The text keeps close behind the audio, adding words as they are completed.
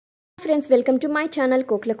Friends welcome to my channel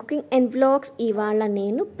Kokila cooking and vlogs. ఇవాళ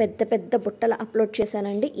నేను పెద్ద బుట్టలు అప్లోడ్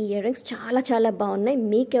చేశానండి. ఈ ఇయర్ రింగ్స్ చాలా బాగున్నాయి.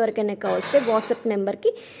 మీకు ఎవరికైనా కావాల్స్తే వాట్సాప్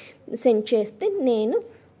నెంబర్కి సెండ్ చేస్తే నేను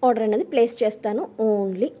ఆర్డర్ అనేది ప్లేస్ చేస్తాను.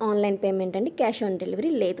 ఓన్లీ ఆన్లైన్ పేమెంట్ అండి, క్యాష్ ఆన్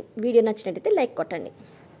డెలివరీ లేదు. వీడియో నచ్చినట్టయితే లైక్ కొట్టండి.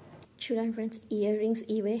 చూడండి ఫ్రెండ్స్, ఇయర్ రింగ్స్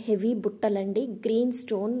ఇవే హెవీ బుట్టలండి. గ్రీన్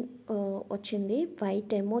స్టోన్ వచ్చింది,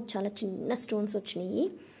 వైట్ ఏమో చాలా చిన్న స్టోన్స్ వచ్చినాయి.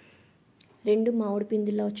 2 మామిడి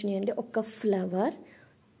పిందుల్లో వచ్చినాయండి, ఒక ఫ్లవర్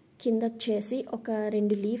కింద వచ్చేసి ఒక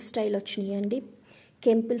 2 లీఫ్ స్టైల్ వచ్చినాయండి.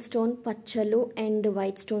 కెంపుల్ స్టోన్ పచ్చలు అండ్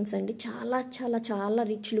వైట్ స్టోన్స్ అండి. చాలా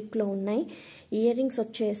రిచ్ లుక్లో ఉన్నాయి. ఇయర్ రింగ్స్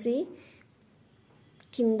వచ్చేసి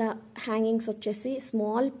కింద హ్యాంగింగ్స్ వచ్చేసి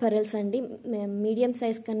స్మాల్ పెరల్స్ అండి. మీడియం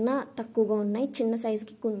సైజ్ కన్నా తక్కువగా ఉన్నాయి, చిన్న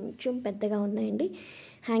సైజ్కి కొంచెం పెద్దగా ఉన్నాయండి.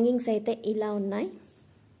 హ్యాంగింగ్స్ అయితే ఇలా ఉన్నాయి.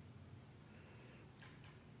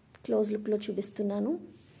 క్లోజ్ లుక్లో చూపిస్తున్నాను.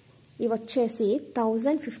 ఇవి వచ్చేసి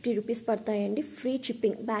 1050 రూపీస్ పడతాయండి, ఫ్రీ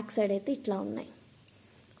షిప్పింగ్. బ్యాక్ సైడ్ అయితే ఇట్లా ఉన్నాయి.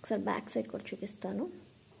 ఒకసారి బ్యాక్ సైడ్ కూడా చూపిస్తాను.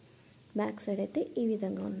 బ్యాక్ సైడ్ అయితే ఈ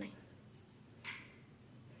విధంగా ఉన్నాయి.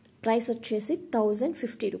 ప్రైస్ వచ్చేసి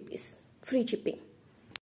 1050 రూపీస్, ఫ్రీ షిప్పింగ్.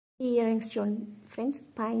 ఈ ఇయర్ రింగ్స్ చూడండి ఫ్రెండ్స్,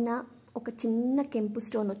 పైన ఒక చిన్న కెంపు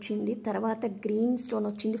స్టోన్ వచ్చింది, తర్వాత గ్రీన్ స్టోన్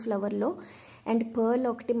వచ్చింది ఫ్లవర్లో, అండ్ పర్ల్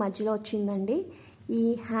ఒకటి మధ్యలో వచ్చిందండి. ఈ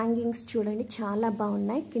హ్యాంగింగ్స్ చూడండి చాలా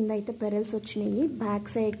బాగున్నాయి. కింద అయితే పెరల్స్ వచ్చినాయి.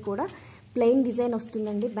 బ్యాక్ సైడ్ కూడా ప్లెయిన్ డిజైన్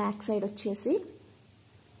వస్తుందండి. బ్యాక్ సైడ్ వచ్చేసి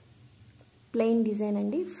ప్లెయిన్ డిజైన్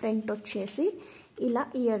అండి. ఫ్రంట్ వచ్చేసి ఇలా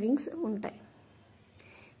ఇయర్ రింగ్స్ ఉంటాయి.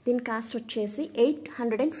 దీని కాస్ట్ వచ్చేసి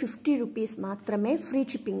 850 రూపీస్ మాత్రమే, ఫ్రీ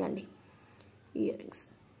షిప్పింగ్ అండి. ఇయర్ రింగ్స్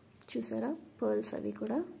చూసారా, పర్ల్స్ అవి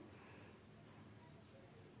కూడా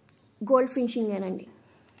గోల్డ్ ఫినిషింగ్ ఏనండి.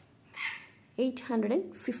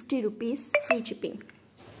 850 rupees, free shipping.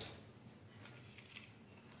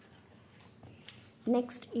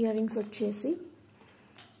 Next ear rings వచ్చేసి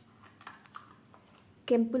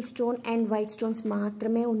కెంపుల్ స్టోన్ అండ్ వైట్ స్టోన్స్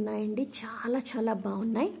మాత్రమే ఉన్నాయండి. చాలా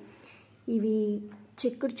బాగున్నాయి. ఇవి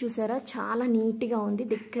చెక్కుడు చూసారా, చాలా నీట్గా ఉంది.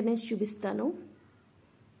 దగ్గర నుంచి చూపిస్తాను.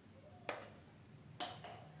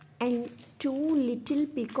 అండ్ 2 లిటిల్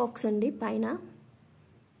పీకాక్స్ అండి పైన,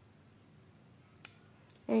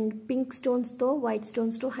 అండ్ పింక్ స్టోన్స్తో వైట్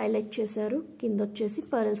స్టోన్స్తో హైలైట్ చేశారు. కింద వచ్చేసి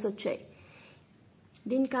పర్ల్స్ వచ్చాయి.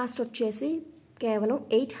 దీని కాస్ట్ వచ్చేసి కేవలం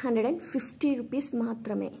 850 రూపీస్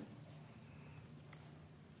మాత్రమే.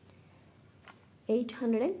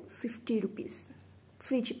 850 రూపీస్,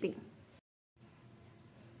 ఫ్రీ షిప్పింగ్.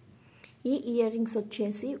 ఈ ఇయర్ రింగ్స్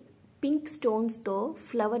వచ్చేసి పింక్ స్టోన్స్తో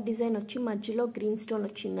ఫ్లవర్ డిజైన్ వచ్చి మధ్యలో గ్రీన్ స్టోన్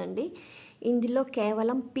వచ్చిందండి. ఇందులో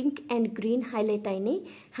కేవలం పింక్ అండ్ గ్రీన్ హైలైట్ అయినాయి.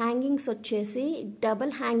 హ్యాంగింగ్స్ వచ్చేసి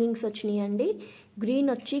డబల్ హ్యాంగింగ్స్ వచ్చినాయండి. గ్రీన్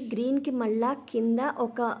వచ్చి గ్రీన్కి మళ్ళా కింద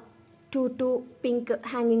ఒక 2 పింక్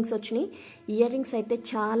హ్యాంగింగ్స్ వచ్చినాయి. ఇయర్ రింగ్స్ అయితే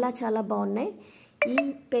చాలా బాగున్నాయి. ఈ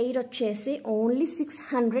పెయిర్ వచ్చేసి ఓన్లీ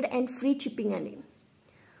 600 అండ్ ఫ్రీ షిప్పింగ్ అండి.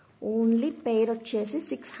 ఓన్లీ పెయిర్ వచ్చేసి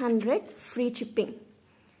 600, ఫ్రీ షిప్పింగ్.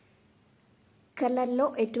 కలర్లో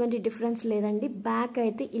ఎటువంటి డిఫరెన్స్ లేదండి. బ్యాక్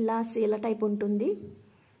అయితే ఇలా సీల టైప్ ఉంటుంది.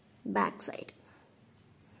 Back side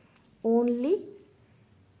only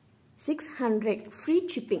 600, free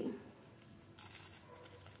shipping.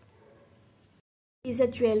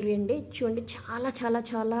 Caesar jewellery అండి. చూడండి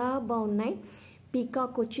చాలా బాగున్నాయి.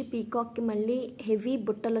 పీకాక్ వచ్చి పీకాక్కి మళ్ళీ హెవీ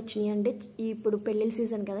బుట్టలు వచ్చినాయి అండి. ఇప్పుడు పెళ్ళిళ్ళ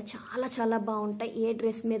సీజన్ కదా, చాలా బాగుంటాయి. ఏ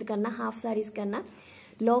డ్రెస్ మీద కన్నా, హాఫ్ శారీస్ కన్నా.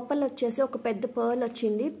 లోపల వచ్చేసి ఒక పెద్ద పర్ల్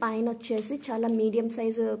వచ్చింది, పైన వచ్చేసి చాలా మీడియం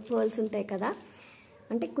సైజు పర్ల్స్ ఉంటాయి కదా,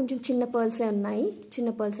 అంటే కొంచెం చిన్న పర్ల్సే ఉన్నాయి. చిన్న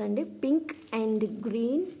పర్ల్స్ అండి. పింక్ అండ్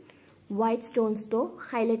గ్రీన్ వైట్ స్టోన్స్తో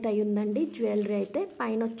హైలైట్ అయి ఉందండి జ్యువెలరీ అయితే.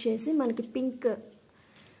 పైన వచ్చేసి మనకి పింక్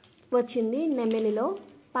వచ్చింది నెమలిలో,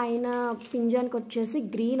 పైన పింజానికి వచ్చేసి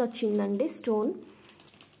గ్రీన్ వచ్చిందండి స్టోన్.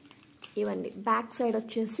 ఇవ్వండి. బ్యాక్ సైడ్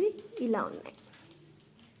వచ్చేసి ఇలా ఉన్నాయి.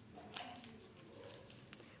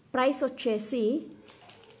 ప్రైస్ వచ్చేసి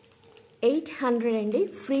 800 అండి,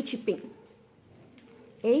 ఫ్రీ షిప్పింగ్.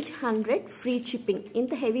 800, free shipping.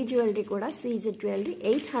 ఇంత హెవీ జ్యువెలరీ కూడా, Caesar jewellery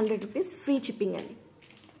 800 rupees, free shipping అండి.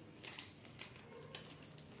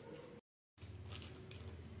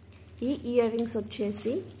 ఈ ఇయర్ రింగ్స్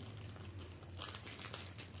వచ్చేసి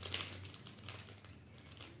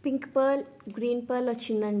పింక్ పర్ల్, గ్రీన్ పర్ల్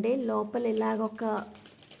వచ్చిందండి. లోపల ఇలాగ ఒక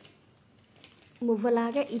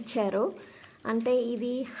మువ్వలాగా ఇచ్చారు, అంటే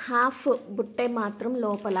ఇది హాఫ్ బుట్టే మాత్రం.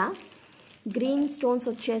 లోపల గ్రీన్ స్టోన్స్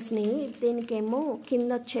వచ్చేసినాయి. దీనికేమో కింద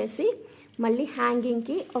వచ్చేసి మళ్ళీ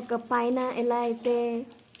హ్యాంగింగ్కి ఒక పైన ఎలా అయితే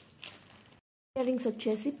ఇయర్ రింగ్స్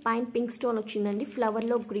వచ్చేసి పైన పింక్ స్టోన్ వచ్చిందండి,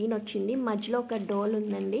 ఫ్లవర్లో గ్రీన్ వచ్చింది, మధ్యలో ఒక డోల్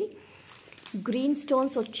ఉందండి. గ్రీన్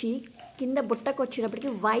స్టోన్స్ వచ్చి కింద బుట్టకు వచ్చేటప్పటికి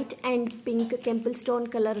white and pink కెంపుల్ stone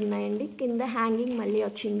colour ఉన్నాయండి. కింద హ్యాంగింగ్ మళ్ళీ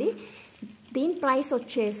వచ్చింది. దీని ప్రైస్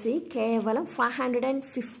వచ్చేసి కేవలం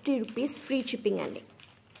 550 రూపీస్ ఫ్రీ షిప్పింగ్ అండి.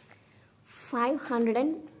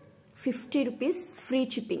 550 రూపీస్ ఫ్రీ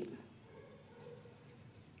షిప్పింగ్.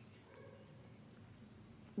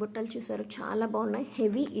 బుట్టలు చూసారు చాలా బాగున్నాయి.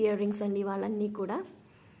 హెవీ ఇయర్ రింగ్స్ అండి వాళ్ళన్నీ కూడా.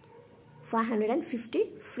 550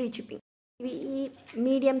 ఫ్రీ షిప్పింగ్. ఇవి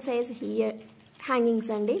మీడియం సైజ్ ఇయర్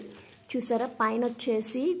హ్యాంగింగ్స్ అండి. చూసారా పైన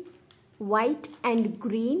వచ్చేసి వైట్ అండ్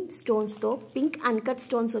గ్రీన్ స్టోన్స్తో పింక్ అన్కట్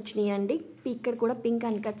స్టోన్స్ వచ్చినాయి అండి. ఇక్కడ కూడా పింక్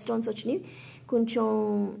అన్కట్ స్టోన్స్ వచ్చినాయి. కొంచెం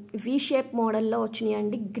వి షేప్ మోడల్లో వచ్చినాయి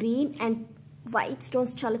అండి. గ్రీన్ అండ్ వైట్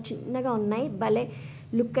స్టోన్స్ చాలా చిన్నగా ఉన్నాయి. భలే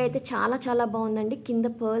లుక్ అయితే చాలా చాలా బాగుందండి. కింద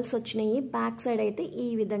పర్ల్స్ వచ్చినాయి. బ్యాక్ సైడ్ అయితే ఈ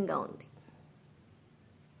విధంగా ఉంది.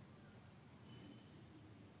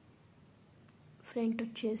 ఫ్రంట్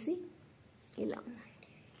వచ్చేసి ఇలా ఉన్నాయి.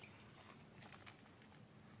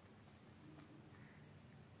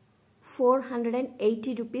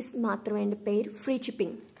 480 రూపీస్ మాత్రమే అండి pair. Free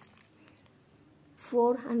shipping.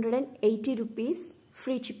 480 rupees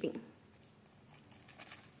free shipping.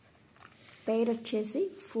 Pair వచ్చేసి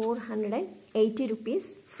 480 రూపీస్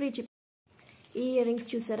ఫ్రీ షిప్పింగ్. ఈ ఇయర్ రింగ్స్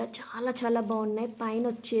చూసారా చాలా చాలా బాగున్నాయి. పైన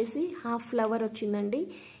వచ్చేసి హాఫ్ ఫ్లవర్ వచ్చిందండి.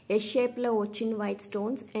 ఎస్ షేప్లో వచ్చింది వైట్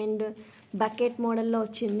స్టోన్స్ అండ్ బకెట్ మోడల్లో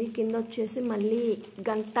వచ్చింది. కింద వచ్చేసి మళ్ళీ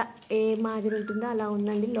గంట ఏ మాదిరి ఉంటుందో అలా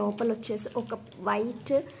ఉందండి. లోపల వచ్చేసి ఒక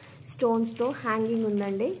వైట్ స్టోన్స్తో హ్యాంగింగ్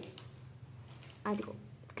ఉందండి. అది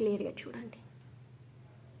క్లియర్గా చూడండి.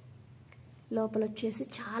 లోపల వచ్చేసి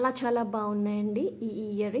చాలా చాలా బాగున్నాయండి ఈ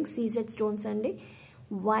ఇయర్ రింగ్స్. సీజెడ్ స్టోన్స్ అండి.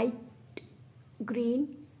 వైట్ గ్రీన్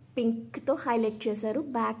పింక్తో హైలైట్ చేశారు.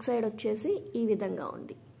 బ్యాక్ సైడ్ వచ్చేసి ఈ విధంగా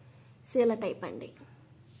ఉంది. సీల టైప్ అండి.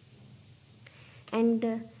 అండ్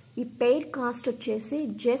ఈ పెయిర్ కాస్ట్ వచ్చేసి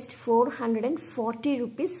జస్ట్ 440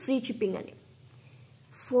 రూపీస్ ఫ్రీ షిప్పింగ్ అండి.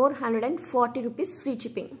 440 rupees free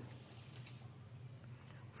shipping.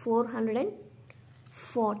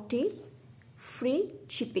 440 free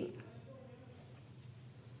shipping.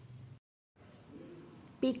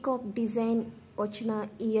 Peacock design వచ్చిన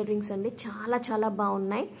ఇయర్ రింగ్స్ అండి. చాలా చాలా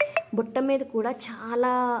బాగున్నాయి. బుట్ట మీద కూడా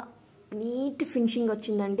చాలా నీట్ ఫినిషింగ్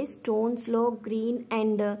వచ్చిందండి. స్టోన్స్లో గ్రీన్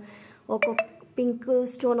అండ్ ఒక పింక్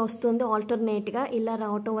స్టోన్ వస్తుంది ఆల్టర్నేట్గా. ఇలా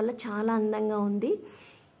రావటం వల్ల చాలా అందంగా ఉంది.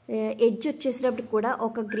 ఎడ్జ్ వచ్చేసేటప్పుడు కూడా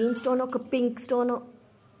ఒక గ్రీన్ స్టోన్ ఒక పింక్ స్టోన్,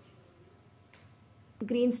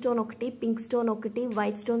 గ్రీన్ స్టోన్ ఒకటి, పింక్ స్టోన్ ఒకటి,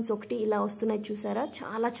 వైట్ స్టోన్స్ ఒకటి ఇలా వస్తున్నాయి చూసారా.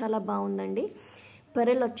 చాలా చాలా బాగుందండి.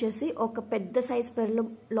 పెరల్ వచ్చేసి ఒక పెద్ద సైజ్ పెరల్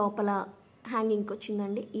లోపల హ్యాంగింగ్కి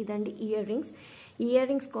వచ్చిందండి. ఇదండి ear rings. Ear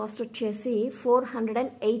rings cost వచ్చేసి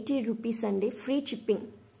 480 రూపీస్ అండి. Free shipping.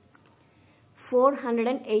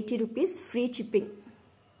 480 rupees free shipping.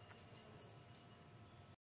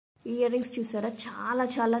 Ear rings చూసారా చాలా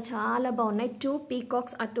చాలా చాలా బాగున్నాయి. 2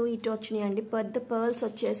 పీకాక్స్ అటు ఇటు వచ్చినాయి అండి. పెద్ద పర్ల్స్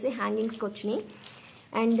వచ్చేసి హ్యాంగింగ్స్కి వచ్చినాయి.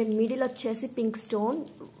 అండ్ మిడిల్ వచ్చేసి పింక్ స్టోన్,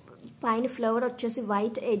 పైన ఫ్లవర్ వచ్చేసి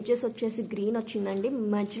వైట్, ఎడ్జెస్ వచ్చేసి గ్రీన్ వచ్చిందండి.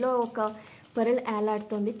 మధ్యలో ఒక పర్ల్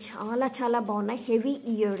ఏలాడుతుంది. చాలా చాలా బాగున్నాయి. Heavy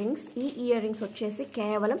ear rings. ఈ ఇయర్ రింగ్స్ వచ్చేసి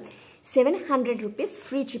కేవలం 700 రూపీస్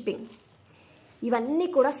ఫ్రీ షిప్పింగ్. ఇవన్నీ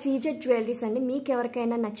కూడా సీజెడ్ జ్యువెలరీస్ అండి. మీకు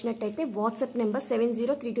ఎవరికైనా నచ్చినట్టయితే వాట్సాప్ నెంబర్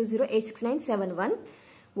 7032086971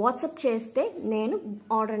 వాట్సాప్ చేస్తే నేను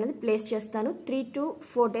ఆర్డర్ అనేది ప్లేస్ చేస్తాను. 3 to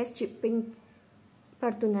 4 days షిప్పింగ్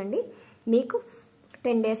పడుతుందండి. మీకు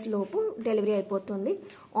 10 days లోపు డెలివరీ అయిపోతుంది.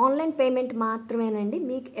 ఆన్లైన్ పేమెంట్ మాత్రమేనండి.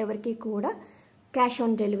 మీకు ఎవరికి కూడా క్యాష్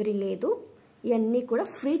ఆన్ డెలివరీ లేదు. ఇవన్నీ కూడా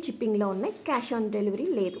ఫ్రీ షిప్పింగ్లో ఉన్నాయి. క్యాష్ ఆన్ డెలివరీ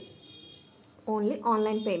లేదు. Only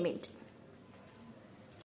online payment.